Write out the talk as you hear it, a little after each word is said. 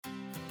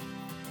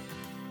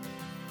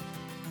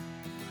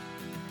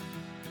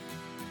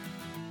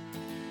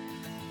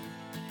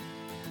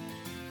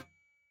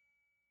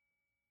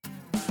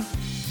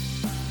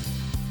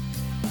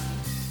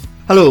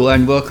Hello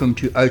and welcome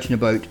to Out and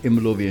About in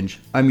Midlothians.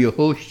 I'm your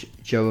host,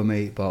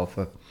 Jeremy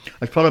Balfour.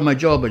 As part of my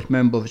job as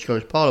Member of the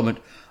Scottish Parliament,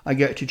 I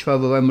get to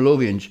travel around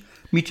Midlothians,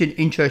 meeting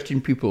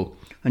interesting people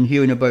and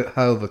hearing about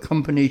how the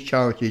companies,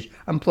 charities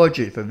and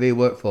projects that they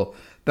work for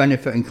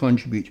benefit and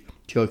contribute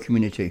to our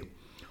community.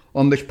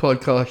 On this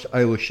podcast,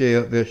 I will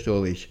share their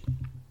stories.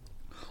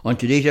 On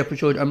today's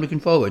episode, I'm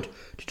looking forward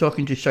to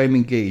talking to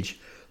Simon Gage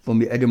from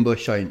the Edinburgh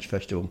Science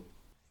Festival.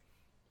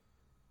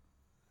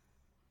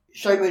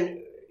 Simon,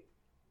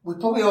 we've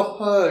probably all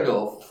heard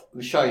of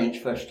the Science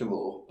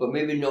Festival, but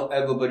maybe not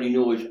everybody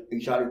knows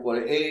exactly what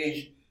it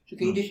is. So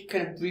can you just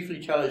kind of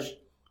briefly tell us,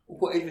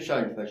 what is the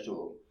Science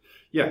Festival?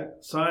 Yeah,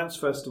 Science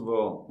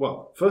Festival.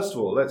 Well, first of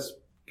all, let's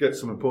get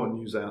some important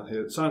news out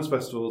here. Science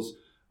Festivals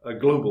are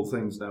global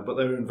things now, but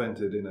they were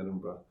invented in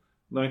Edinburgh.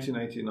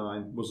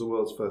 1989 was the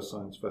world's first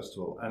science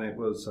festival, and it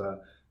was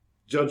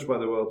judged by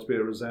the world to be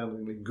a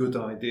resoundingly good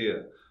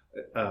idea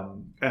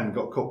and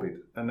got copied.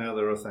 And now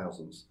there are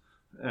thousands,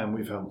 and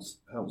we've helped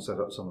set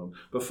up some of them.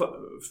 But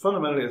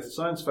fundamentally, a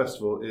science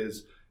festival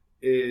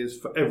is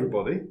for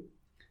everybody.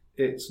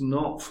 It's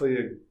not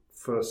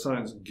for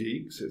science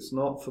geeks. It's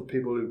not for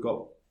people who've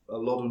got a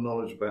lot of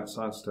knowledge about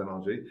science and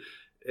technology.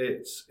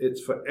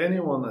 It's for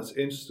anyone that's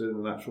interested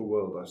in the natural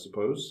world, I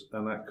suppose,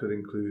 and that could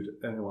include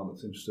anyone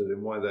that's interested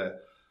in why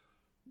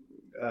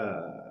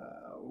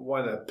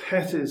their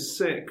pet is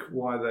sick,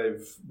 why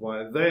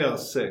they are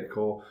sick,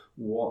 or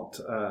what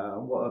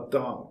a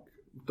dark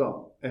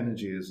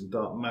energy is and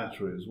dark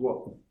matter is.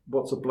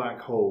 What's a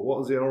black hole?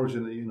 What is the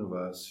origin of the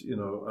universe?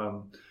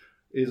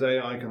 Is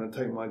AI going to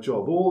take my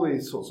job? All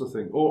these sorts of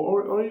things,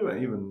 or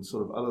even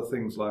sort of other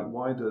things like,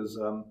 why does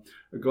a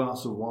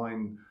glass of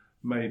wine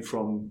made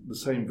from the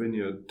same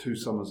vineyard 2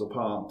 summers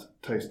apart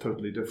taste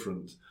totally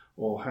different?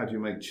 Or how do you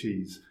make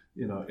cheese?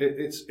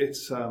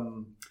 It's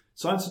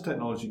science and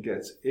technology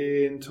gets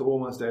into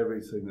almost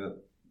everything that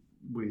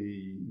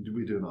we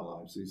do in our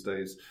lives these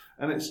days,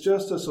 and it's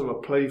just a sort of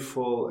a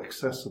playful,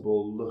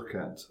 accessible look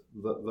at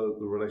the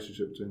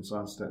relationship between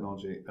science and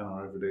technology and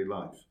our everyday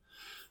life.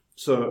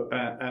 So,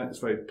 and it's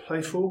very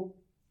playful.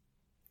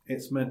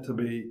 It's meant to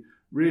be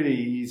really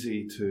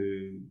easy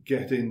to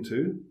get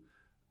into.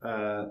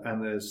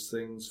 And there's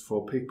things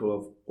for people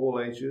of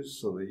all ages.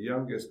 So the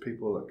youngest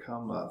people that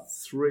come are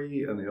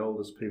 3 and the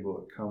oldest people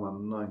that come are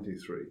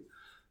 93.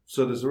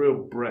 So there's a real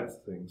breadth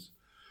of things.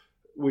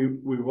 We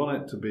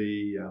want it to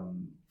be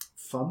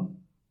fun,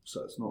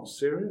 so it's not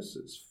serious.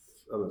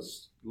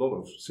 There's a lot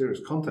of serious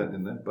content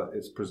in there, but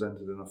it's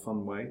presented in a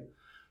fun way.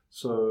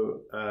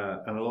 So,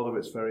 and a lot of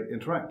it's very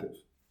interactive.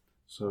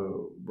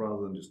 So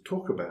rather than just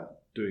talk about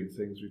doing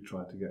things, we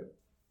try to get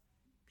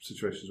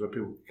situations where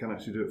people can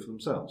actually do it for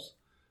themselves.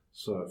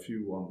 So if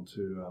you want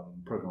to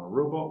program a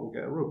robot, we'll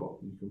get a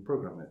robot and you can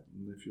program it.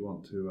 And if you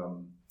want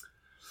to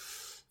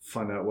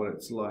find out what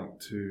it's like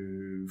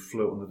to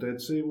float on the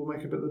Dead Sea, we'll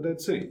make a bit of the Dead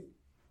Sea.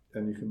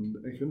 And you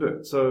can do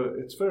it. So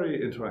it's very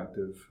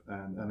interactive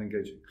and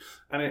engaging.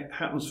 And it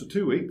happens for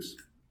 2 weeks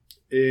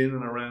in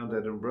and around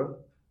Edinburgh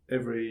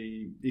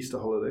every Easter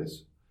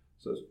holidays.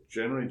 So it's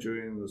generally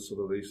during the sort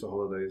of the Easter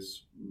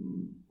holidays,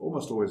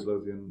 almost always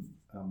Edinburgh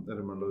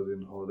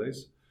Lothian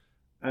holidays.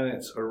 And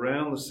it's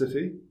around the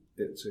city.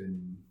 It's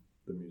in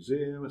the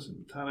museum, it's in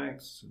Botanics,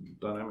 it's in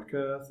Dynamic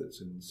Earth, it's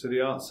in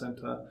City Arts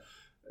Centre,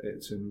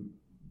 it's in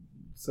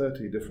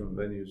 30 different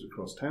venues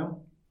across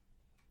town.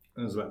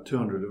 And there's about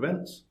 200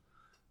 events,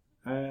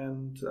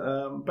 and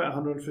about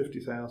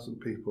 150,000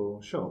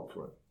 people show up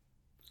for it.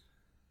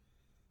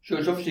 So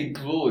it's obviously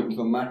grown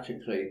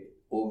dramatically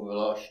over the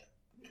last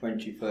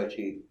 20,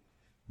 30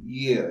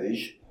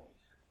 years.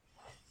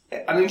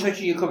 I'm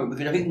interested in your comment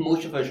because I think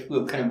most of us who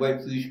have kind of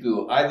went through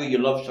school, either you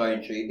love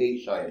science or you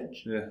hate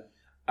science. Yeah.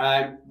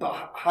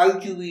 But how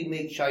do we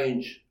make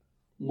science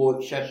more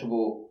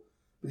accessible?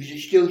 Because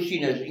it's still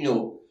seen as,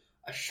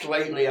 a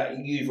slightly, I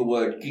use the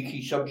word,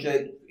 geeky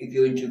subject. If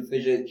you're into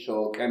physics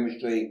or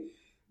chemistry,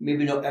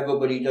 maybe not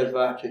everybody does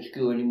that at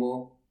school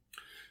anymore.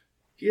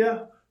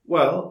 Yeah,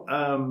 well,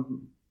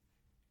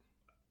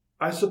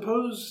 I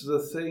suppose the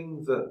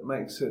thing that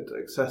makes it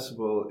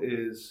accessible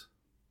is,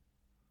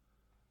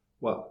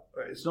 well,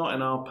 it's not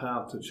in our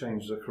power to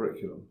change the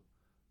curriculum.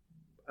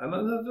 And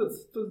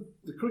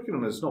the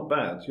curriculum is not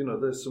bad.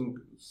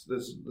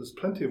 There's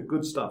plenty of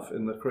good stuff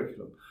in the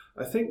curriculum.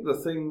 I think the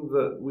thing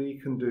that we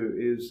can do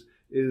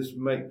is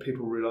make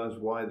people realise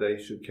why they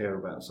should care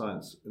about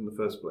science in the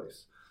first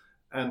place.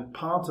 And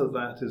part of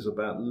that is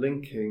about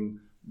linking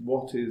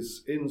what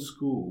is in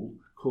school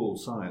called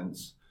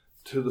science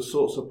to the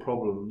sorts of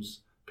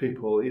problems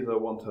people either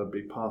want to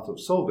be part of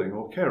solving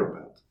or care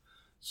about.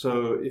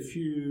 So if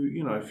you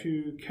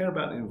care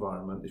about the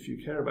environment, if you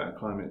care about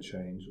climate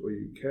change, or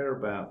you care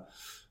about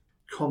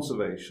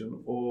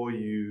conservation, or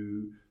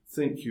you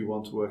think you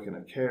want to work in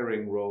a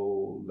caring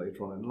role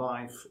later on in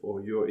life,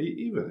 or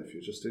even if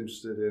you're just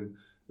interested in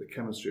the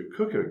chemistry of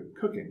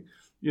cooking,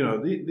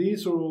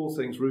 these are all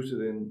things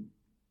rooted in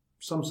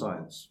some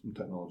science and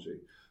technology.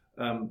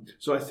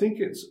 So I think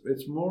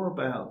it's more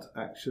about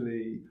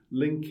actually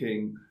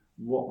linking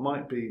what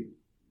might be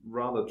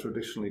rather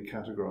traditionally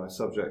categorised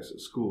subjects at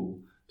school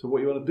to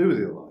what you want to do with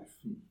your life.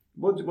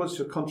 What's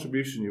your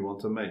contribution you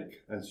want to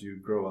make as you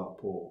grow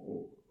up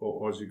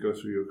or as you go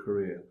through your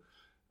career?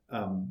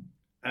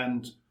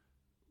 And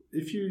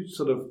if you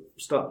sort of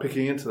start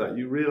picking into that,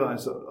 you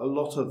realise that a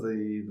lot of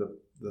the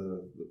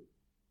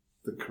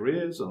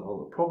careers and all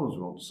the problems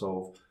we want to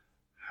solve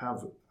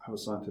have a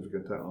scientific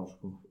and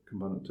technological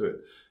component to it.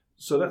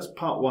 So that's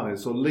part one,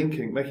 is sort of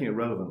linking, making it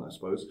relevant, I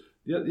suppose.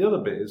 The other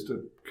bit is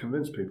to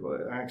convince people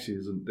that it actually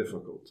isn't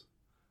difficult.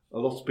 A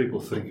lot of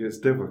people think it's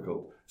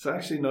difficult. It's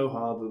actually no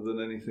harder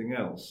than anything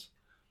else.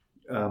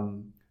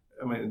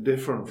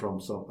 Different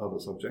from some other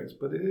subjects,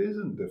 but it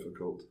isn't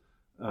difficult.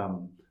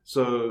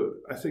 So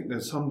I think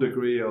there's some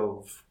degree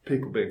of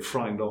people being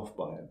frightened off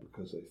by it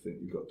because they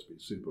think you've got to be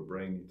super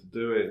brainy to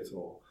do it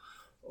or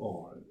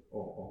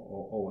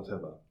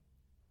whatever.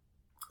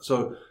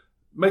 So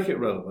make it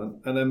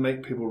relevant and then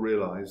make people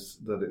realise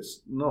that it's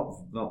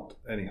not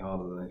any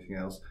harder than anything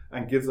else,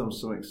 and give them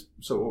some.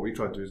 So what we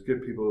try to do is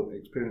give people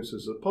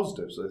experiences that are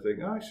positive. So they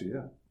think, actually,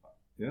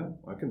 yeah,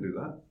 I can do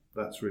that.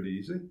 That's really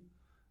easy.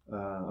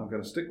 I'm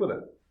going to stick with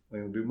it. I'm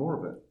going to do more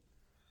of it.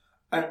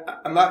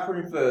 And that's one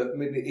of the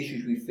maybe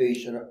issues we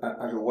face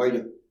as a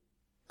wider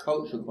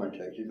cultural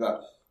context, is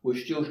that we're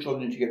still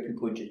struggling to get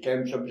people into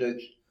STEM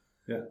subjects,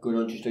 going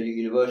on to study at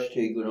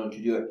university, going on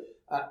to do it.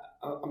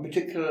 And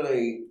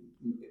particularly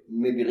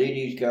maybe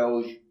ladies,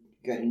 girls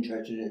get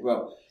interested in it as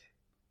well.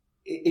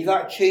 Is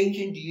that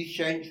changing? Do you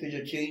sense there's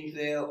a change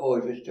there, or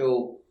is there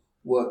still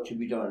work to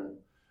be done?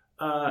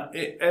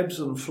 It ebbs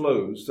and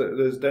flows.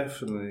 There's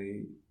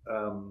definitely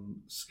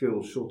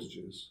skill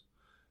shortages.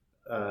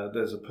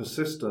 There's a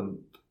persistent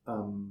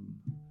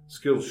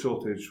skill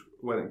shortage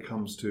when it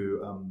comes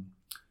to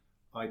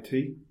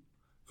IT,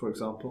 for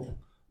example.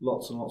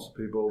 Lots and lots of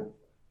people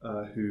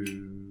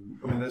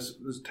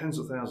there's tens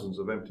of thousands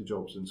of empty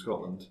jobs in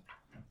Scotland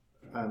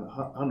and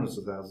hundreds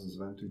of thousands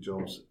of empty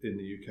jobs in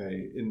the UK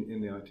in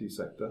the IT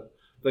sector.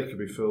 They could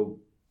be filled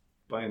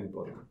by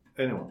anybody,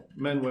 anyone,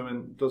 men,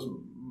 women,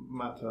 doesn't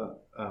matter.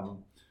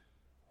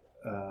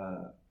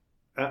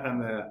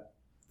 And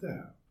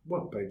they're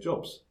well-paid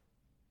jobs.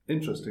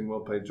 Interesting,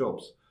 well-paid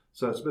jobs.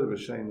 So it's a bit of a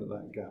shame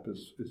that gap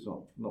is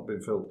not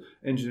being filled.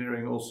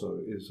 Engineering also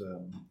is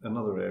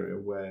another area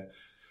where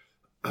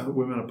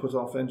women are put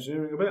off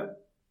engineering a bit.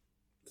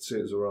 See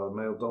it as a rather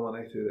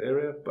male-dominated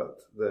area, but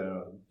there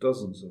are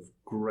dozens of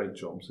great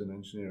jobs in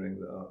engineering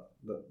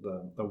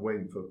that are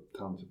waiting for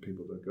talented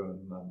people to go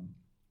and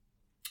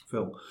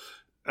fill.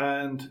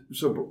 And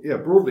so,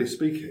 broadly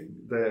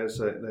speaking, there's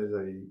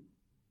a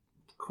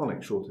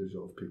chronic shortage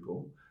of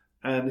people.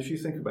 And if you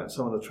think about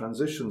some of the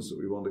transitions that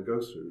we want to go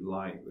through,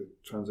 like the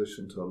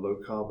transition to a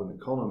low-carbon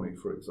economy,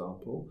 for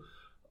example,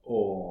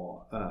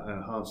 or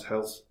enhanced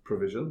health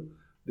provision,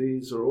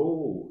 these are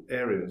all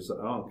areas that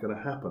aren't going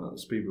to happen at the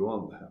speed we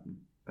want them to happen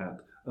at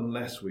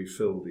unless we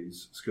fill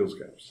these skills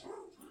gaps.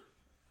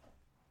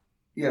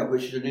 Yeah,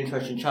 which is an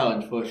interesting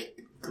challenge for us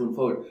going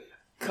forward.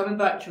 Coming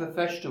back to the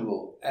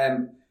festival,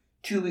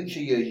 2 weeks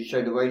a year, you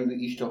said, around the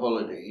Easter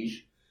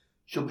holidays.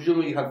 So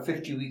presumably you have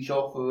 50 weeks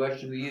off for the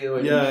rest of the year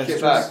and you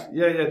sit back?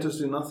 Just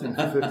do nothing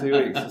for 50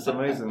 weeks. It's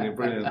amazingly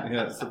brilliant.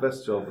 Yeah, it's the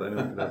best job that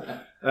anyone could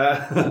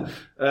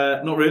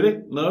have. Not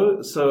really,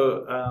 no.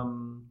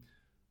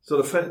 So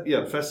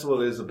the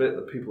festival is a bit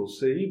that people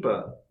see,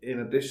 but in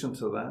addition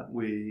to that,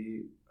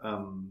 we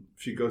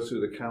if you go through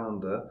the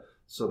calendar,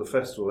 so the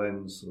festival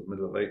ends sort of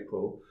middle of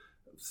April.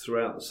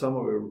 Throughout the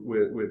summer,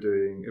 we're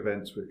doing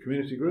events with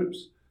community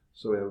groups.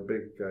 So we have a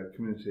big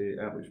community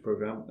outreach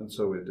program, and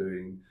so we're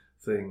doing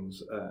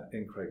things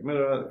in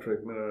Craigmillar, at the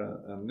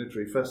Craigmillar and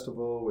Niddry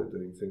Festival. We're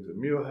doing things at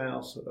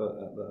Muirhouse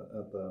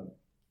at the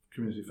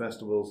community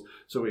festivals.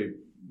 So we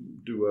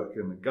do work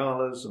in the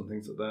galas and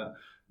things like that.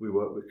 We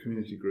work with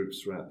community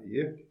groups throughout the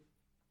year.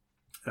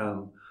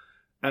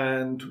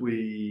 And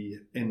we,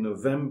 in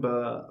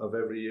November of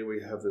every year,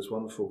 we have this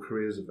wonderful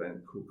careers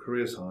event called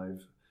Careers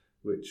Hive,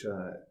 which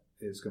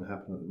is going to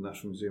happen at the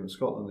National Museum of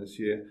Scotland this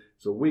year.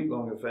 It's a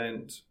week-long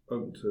event,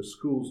 open to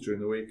schools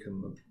during the week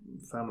and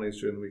families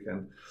during the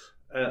weekend.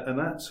 And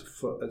that's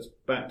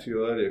back to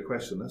your earlier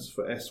question, that's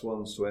for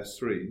S1s to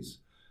S3s,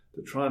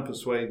 to try and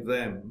persuade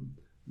them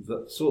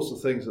that sorts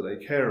of things that they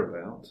care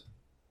about,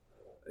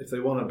 if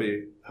they want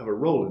to have a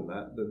role in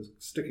that, then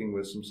sticking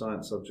with some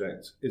science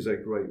subjects is a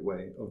great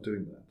way of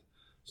doing that.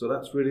 So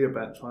that's really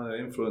about trying to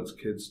influence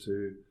kids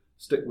to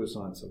stick with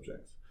science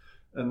subjects.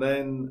 And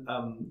then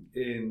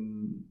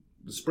in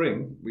the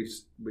spring, we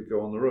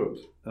go on the road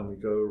and we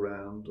go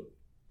around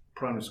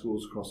primary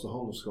schools across the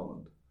whole of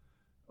Scotland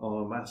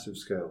on a massive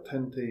scale.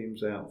 10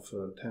 teams out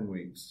for 10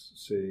 weeks,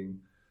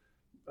 seeing,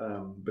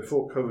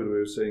 before COVID, we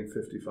were seeing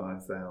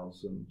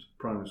 55,000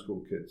 primary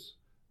school kids.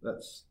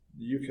 That's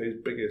the UK's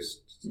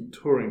biggest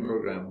touring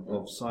programme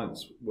of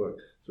science work.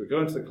 So we go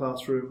into the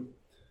classroom,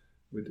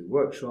 we do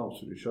workshops,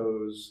 we do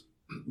shows.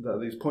 There are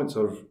these points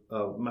of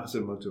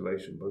massive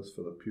motivation, both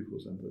for the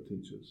pupils and for the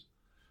teachers.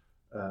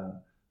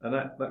 And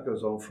that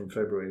goes on from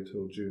February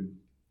till June.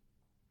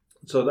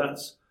 So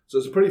So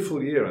it's a pretty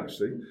full year,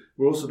 actually.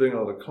 We're also doing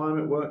a lot of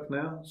climate work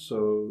now,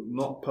 so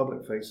not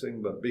public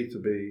facing, but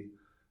B2B,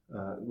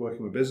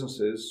 working with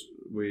businesses.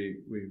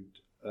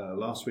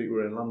 Last week we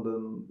were in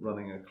London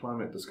running a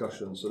climate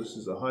discussion. So this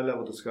is a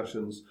high-level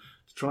discussions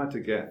to try to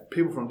get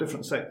people from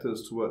different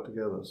sectors to work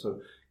together.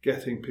 So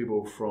getting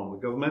people from the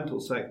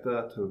governmental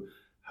sector to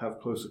have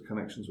closer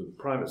connections with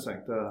the private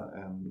sector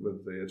and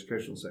with the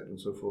educational sector and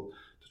so forth,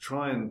 to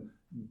try and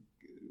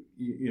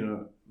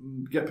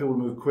get people to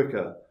move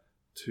quicker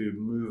to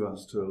move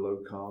us to a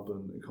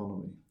low-carbon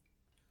economy.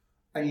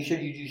 And you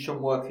said you do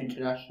some work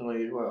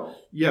internationally as well.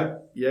 Yeah.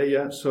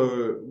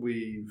 So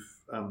we're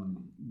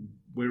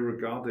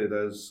regarded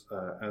as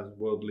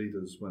world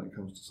leaders when it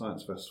comes to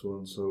Science Festival,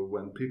 and so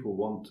when people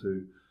want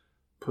to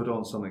put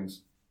on something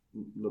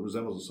that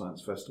resembles a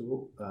science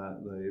festival,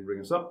 they ring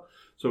us up.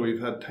 So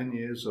we've had 10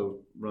 years of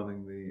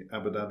running the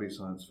Abu Dhabi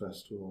Science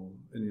Festival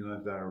in the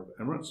United Arab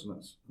Emirates, and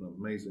that's an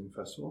amazing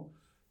festival.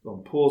 It's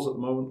on pause at the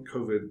moment.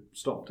 COVID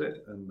stopped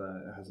it, and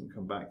it hasn't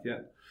come back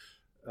yet.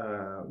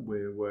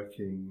 We're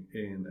working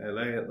in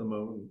LA at the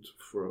moment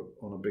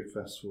on a big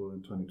festival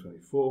in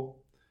 2024.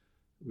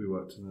 We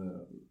worked in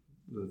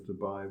the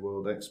Dubai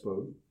World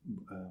Expo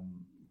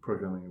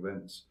programming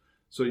events.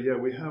 So yeah,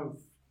 we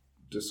have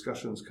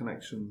discussions,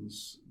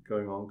 connections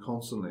going on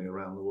constantly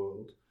around the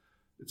world.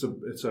 It's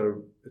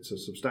a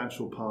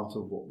substantial part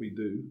of what we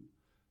do.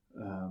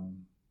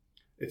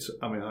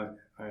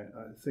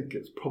 I think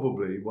it's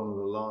probably one of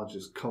the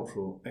largest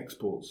cultural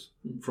exports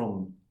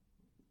from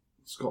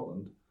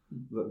Scotland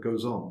that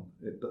goes on.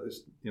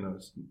 It's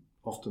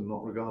often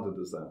not regarded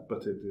as that,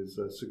 but it is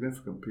a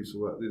significant piece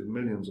of work. There's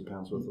millions of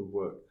pounds worth of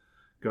work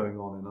going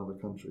on in other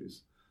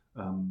countries,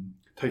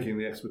 taking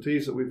the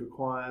expertise that we've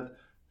acquired,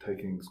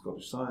 taking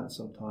Scottish science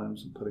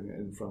sometimes and putting it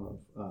in front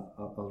of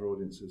other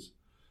audiences.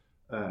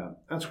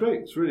 That's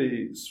great. It's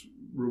really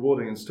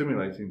rewarding and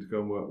stimulating to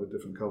go and work with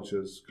different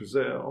cultures, because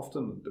they're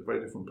often at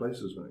very different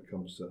places when it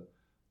comes to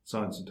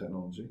science and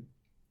technology.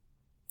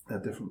 They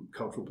have different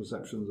cultural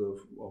perceptions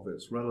of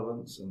its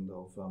relevance and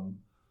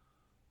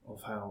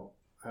of how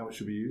it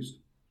should be used.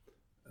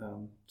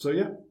 So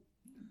yeah.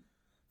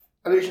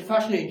 I mean, it's a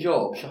fascinating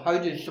job. So how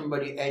did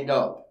somebody end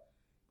up,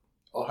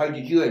 or how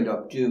did you end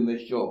up doing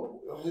this job?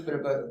 A little bit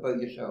about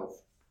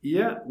yourself.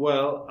 Yeah,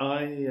 well,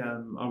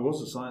 I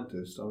was a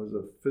scientist. I was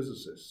a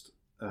physicist,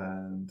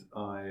 and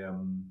I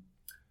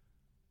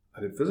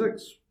did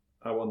physics.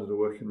 I wanted to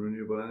work in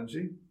renewable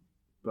energy,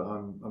 but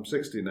I'm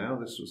 60 now.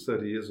 This was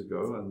 30 years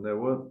ago, and there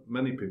weren't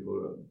many people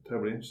who were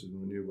terribly interested in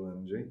renewable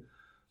energy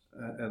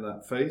at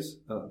that phase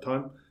at that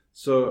time.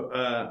 So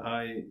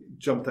I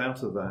jumped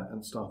out of that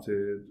and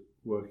started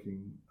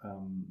working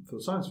for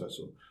the Science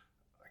Festival.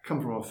 I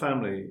come from a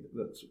family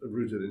that's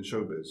rooted in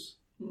showbiz.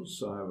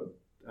 So I have an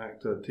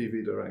actor,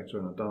 TV director,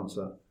 and a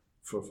dancer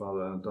for a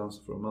father and a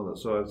dancer for a mother.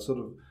 So I was sort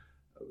of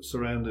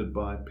surrounded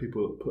by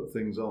people that put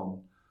things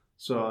on.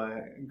 So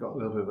I got a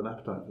little bit of an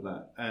appetite for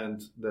that.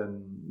 And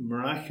then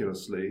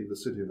miraculously, the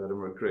city of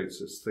Edinburgh creates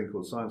this thing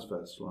called Science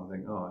Festival. I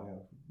think,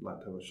 I'd like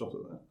to have a shot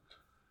at that.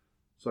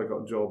 So I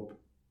got a job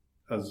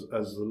as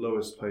the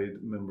lowest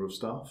paid member of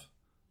staff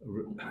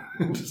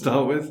to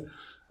start with.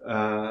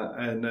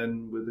 And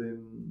then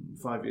within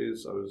 5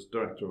 years, I was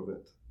director of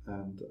it.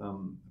 And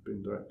I've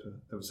been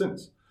director ever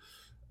since.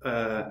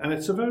 And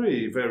it's a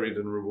very varied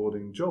and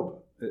rewarding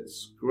job.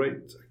 It's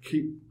great. I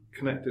keep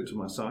connected to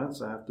my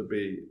science. I have to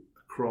be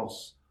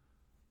across,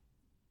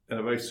 in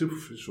a very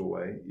superficial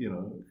way,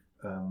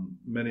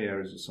 many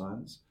areas of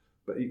science,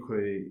 but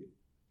equally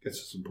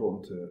it's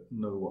important to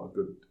know what a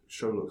good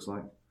show looks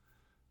like.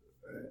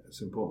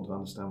 It's important to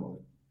understand what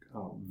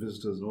our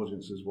visitors and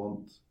audiences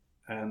want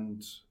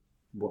and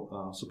what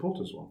our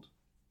supporters want,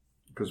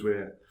 because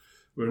we're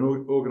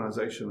an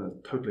organisation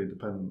that's totally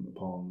dependent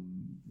upon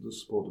the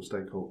support of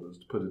stakeholders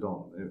to put it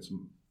on. It's,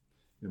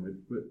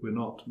 we're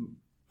not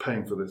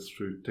paying for this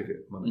through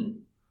ticket money.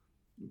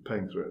 We're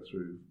paying through it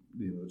through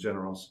the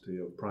generosity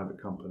of private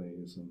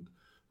companies and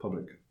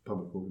public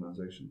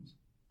organisations.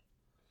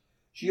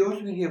 So you've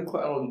also been here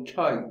quite a long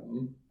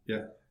time.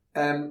 Yeah.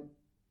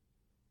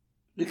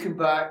 Looking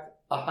back,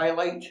 a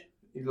highlight,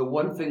 is there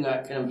one thing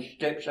that kind of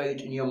steps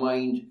out in your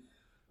mind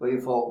where you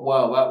thought,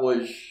 wow, that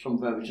was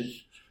something that was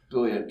just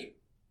brilliant?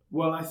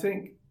 Well, I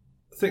think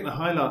the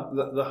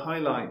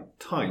highlight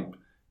type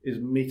is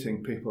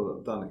meeting people that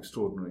have done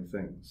extraordinary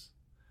things,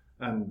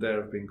 and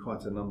there have been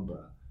quite a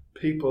number.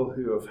 People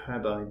who have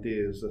had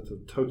ideas that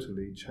have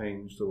totally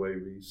changed the way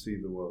we see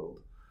the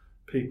world.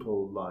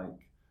 People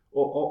like,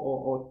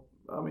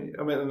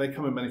 and they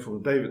come in many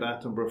forms. David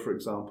Attenborough, for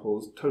example,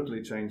 has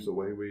totally changed the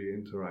way we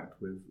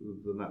interact with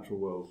the natural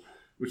world,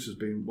 which has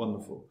been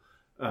wonderful.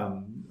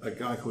 A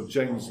guy called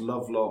James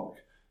Lovelock,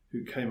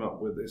 who came up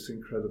with this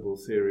incredible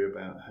theory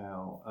about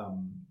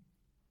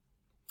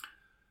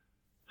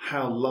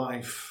how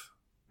life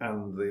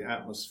and the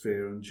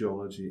atmosphere and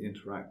geology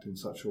interact in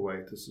such a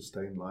way to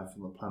sustain life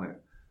on the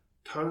planet.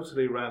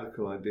 Totally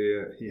radical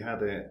idea. He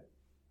had it,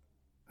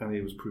 and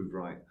he was proved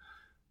right.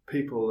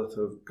 People that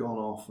have gone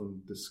off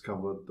and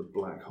discovered the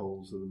black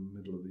holes in the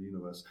middle of the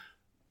universe.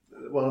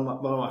 one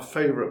of my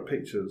favourite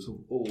pictures of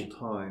all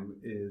time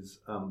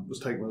was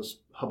taken with the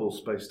Hubble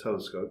Space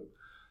Telescope.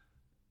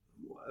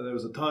 There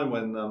was a time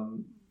when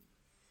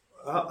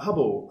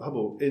Hubble,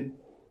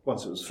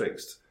 once it was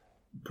fixed,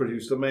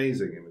 produced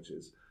amazing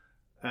images,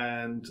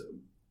 and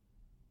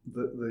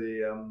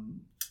the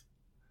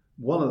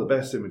one of the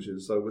best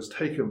images though was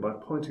taken by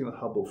pointing the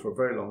Hubble for a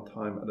very long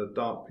time at a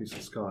dark piece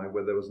of sky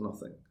where there was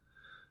nothing,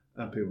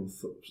 and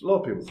a lot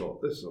of people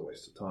thought this is a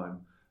waste of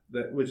time.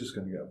 That we're just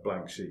going to get a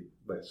blank sheet,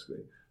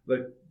 basically.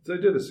 They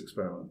did this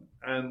experiment,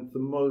 and the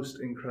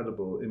most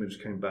incredible image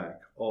came back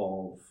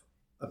of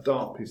a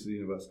dark piece of the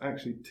universe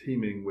actually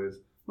teeming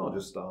with not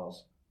just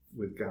stars,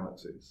 with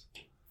galaxies.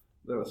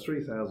 There are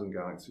 3,000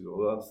 galaxies, or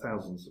there are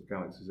thousands of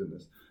galaxies in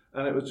this,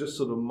 and it was just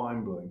sort of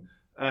mind-blowing.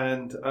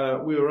 And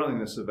we were running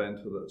this event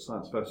at the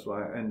Science Festival.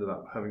 I ended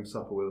up having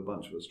supper with a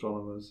bunch of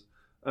astronomers,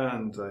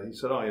 and he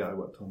said, "Oh yeah, I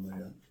worked on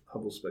the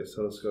Hubble Space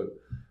Telescope."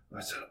 I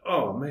said,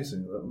 "Oh,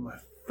 amazing! My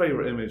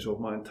favourite image of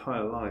my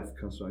entire life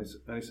comes from."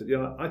 And he said,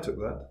 "Yeah, I took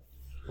that."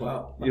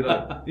 Wow!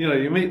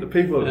 You meet the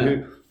people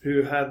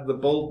who had the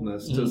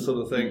boldness to sort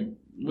of think,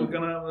 "We're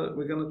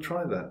going to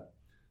try that."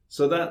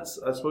 So I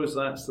suppose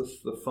that's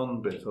the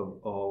fun bit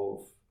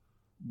of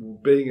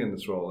being in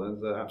this role,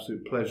 and the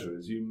absolute pleasure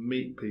is you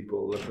meet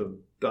people that have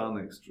done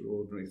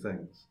extraordinary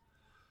things.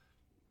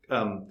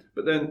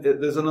 But then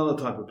there's another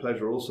type of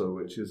pleasure also,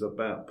 which is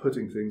about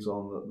putting things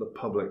on that the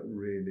public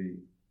really,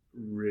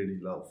 really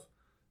love.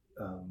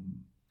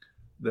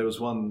 There was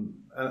one,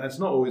 and it's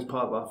not always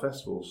part of our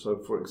festival. So,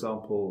 for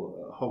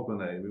example,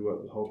 Hogmanay, we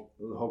worked with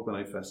the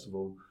Hogmanay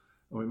Festival,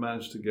 and we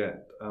managed to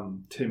get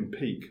Tim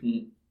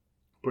Peake,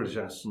 British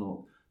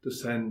astronaut, to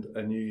send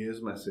a New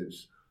Year's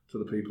message to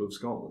the people of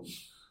Scotland.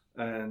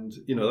 And,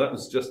 that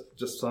was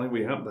just something.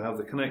 We happened to have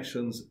the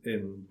connections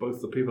in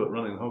both the people that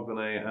running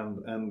Hogmanay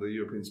and the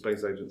European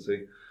Space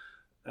Agency.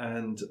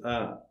 And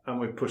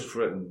we pushed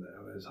for it, and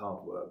it was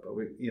hard work, but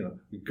we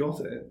got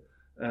it.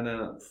 And then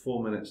at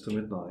 4 minutes to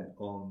midnight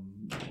on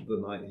the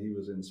night he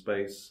was in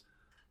space,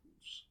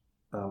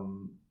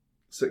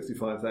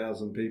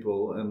 65,000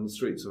 people in the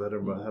streets of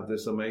Edinburgh have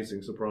this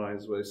amazing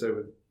surprise where they say,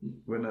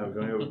 "We're now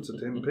going over to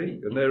Tim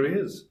Peake," and there he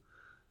is.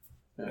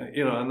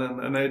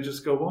 And they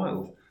just go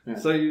wild. Yeah.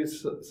 So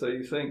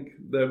you think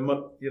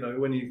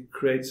when you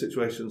create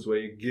situations where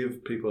you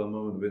give people a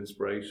moment of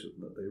inspiration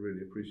that they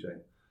really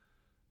appreciate,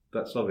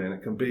 that's lovely. And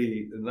it can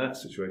be in that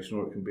situation,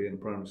 or it can be in a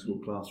primary school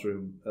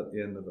classroom at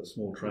the end of a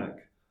small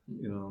track,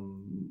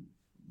 on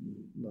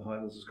the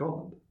Highlands of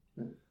Scotland.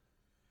 Yeah.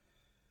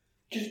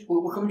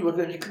 We'll come to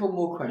a couple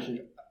more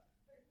questions.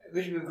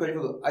 This will be quite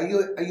difficult.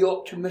 Are you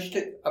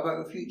optimistic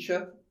about the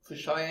future for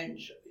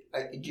science?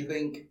 Do you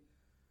think,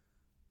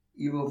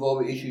 even with all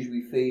the issues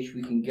we face,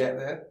 we can get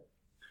there?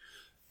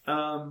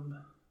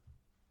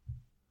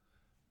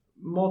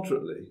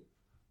 Moderately.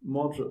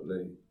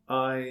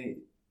 I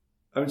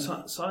mean,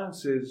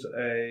 science is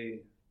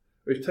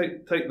we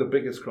take the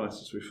biggest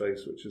crisis we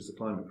face, which is the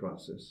climate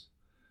crisis.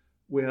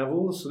 We have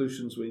all the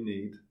solutions we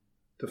need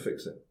to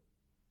fix it.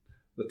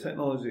 The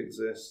technology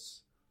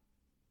exists.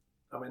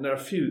 I mean, there are a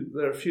few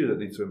that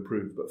need to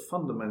improve, but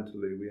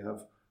fundamentally, we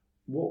have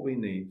what we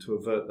need to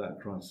avert that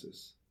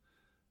crisis.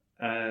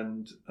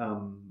 And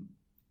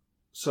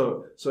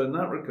so in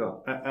that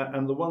regard,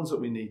 and the ones that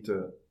we need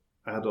to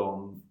add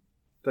on,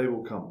 they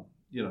will come.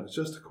 It's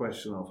just a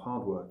question of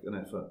hard work and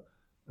effort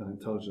and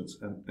intelligence,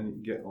 and you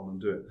can get on and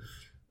do it.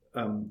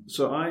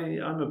 So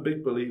I'm a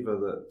big believer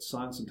that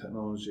science and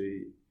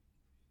technology,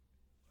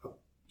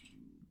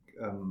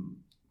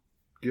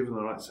 given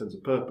the right sense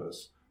of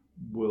purpose,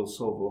 will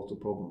solve a lot of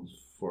problems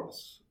for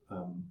us,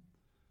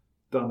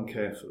 done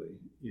carefully,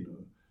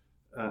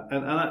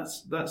 and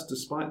that's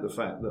despite the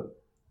fact that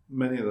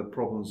many of the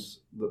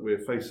problems that we're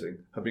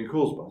facing have been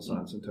caused by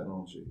science and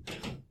technology.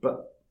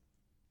 But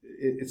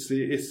it's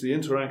the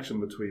interaction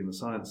between the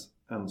science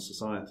and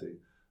society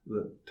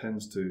that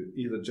tends to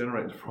either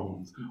generate the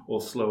problems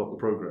or slow up the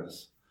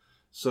progress.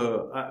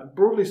 So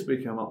broadly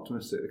speaking, I'm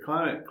optimistic.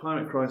 The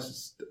climate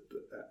crisis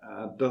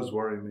does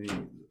worry me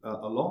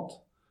a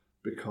lot,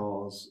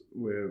 because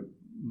we're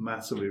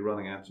massively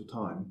running out of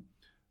time,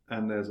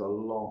 and there's a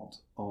lot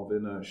of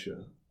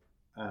inertia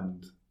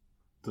and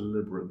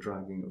deliberate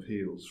dragging of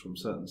heels from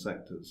certain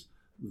sectors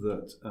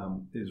that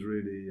is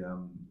really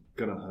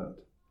going to hurt.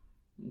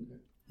 Okay.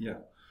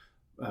 Yeah.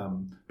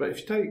 But if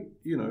you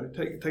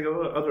take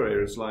other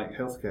areas like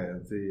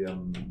healthcare, the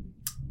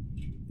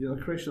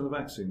creation of the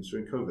vaccines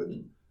during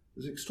COVID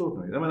is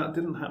extraordinary. I mean, that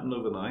didn't happen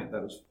overnight.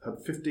 That had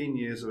 15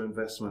 years of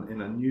investment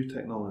in a new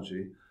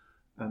technology,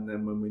 and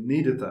then when we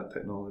needed that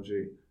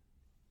technology,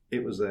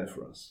 it was there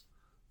for us.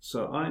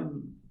 So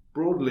I'm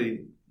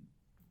broadly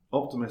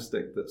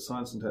optimistic that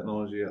science and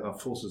technology are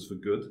forces for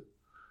good,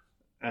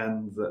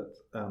 and that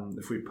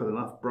if we put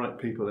enough bright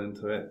people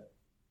into it,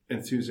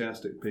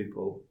 enthusiastic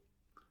people,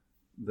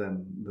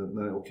 then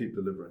it will keep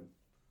delivering.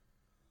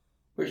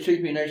 Which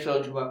takes me nicely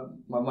on to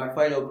my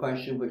final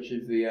question, which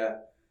is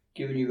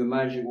giving you the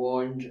magic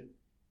wand,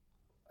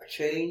 a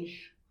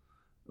change.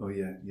 Oh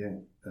yeah,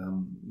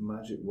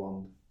 magic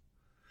wand.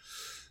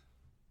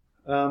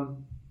 I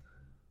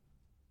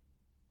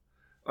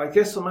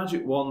guess the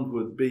magic wand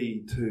would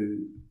be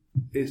to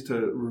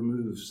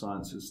remove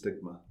science's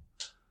stigma,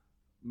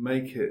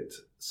 make it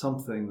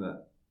something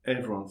that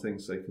everyone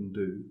thinks they can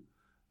do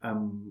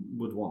and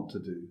would want to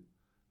do,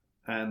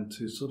 and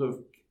to sort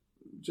of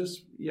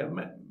just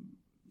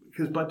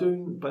because by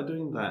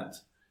doing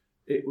that,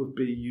 it would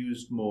be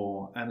used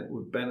more, and it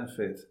would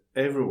benefit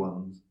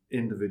everyone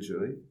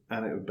individually,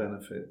 and it would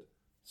benefit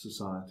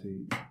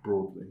society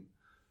broadly.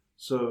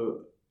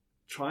 So,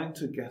 trying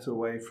to get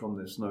away from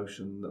this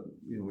notion that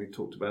we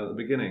talked about at the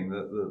beginning,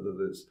 that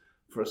it's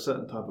for a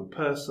certain type of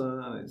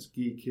person, it's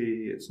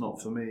geeky, it's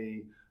not for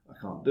me, I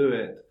can't do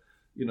it.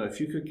 If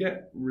you could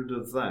get rid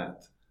of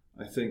that,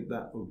 I think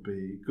that would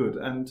be good.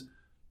 And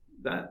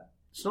that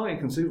it's not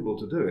inconceivable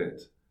to do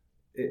it.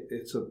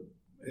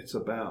 It's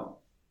about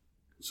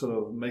sort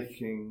of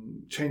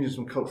making changes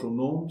from cultural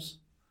norms,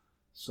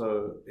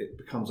 so it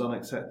becomes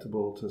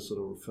unacceptable to sort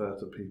of refer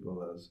to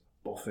people as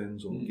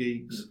boffins or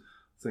geeks,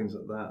 things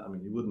like that. I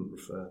mean, you wouldn't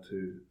refer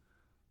to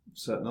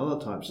certain other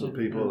types of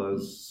people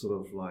as sort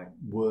of like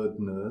word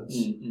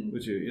nerds,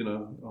 would you?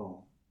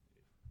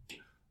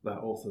 That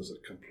author's a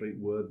complete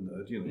word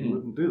nerd. You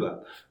wouldn't do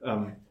that.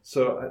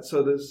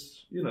 So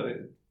there's,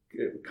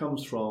 it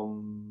comes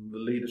from the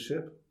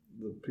leadership,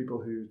 the people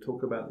who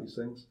talk about these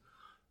things,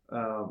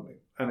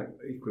 and it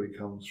equally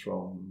comes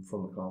from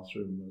the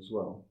classroom as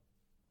well.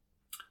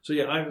 So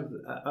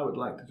I would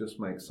like to just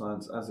make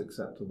science as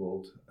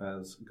acceptable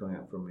as going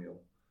out for a meal,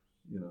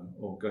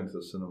 or going to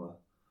the cinema,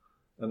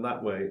 and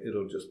that way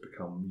it'll just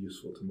become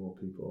useful to more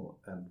people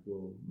and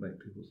will make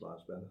people's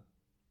lives better.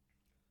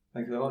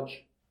 Thank you very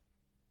much.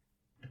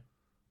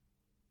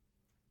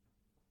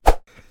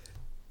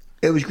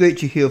 It was great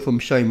to hear from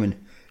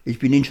Simon. It's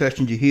been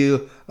interesting to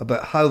hear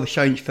about how the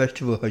Science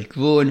Festival has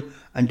grown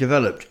and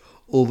developed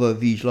over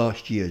these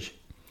last years.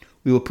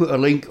 We will put a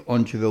link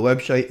onto the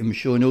website in the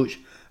show notes,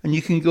 and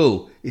you can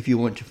go if you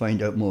want to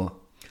find out more.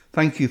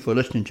 Thank you for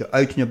listening to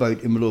Out and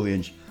About in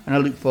Midlothians, and I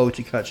look forward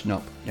to catching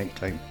up next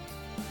time.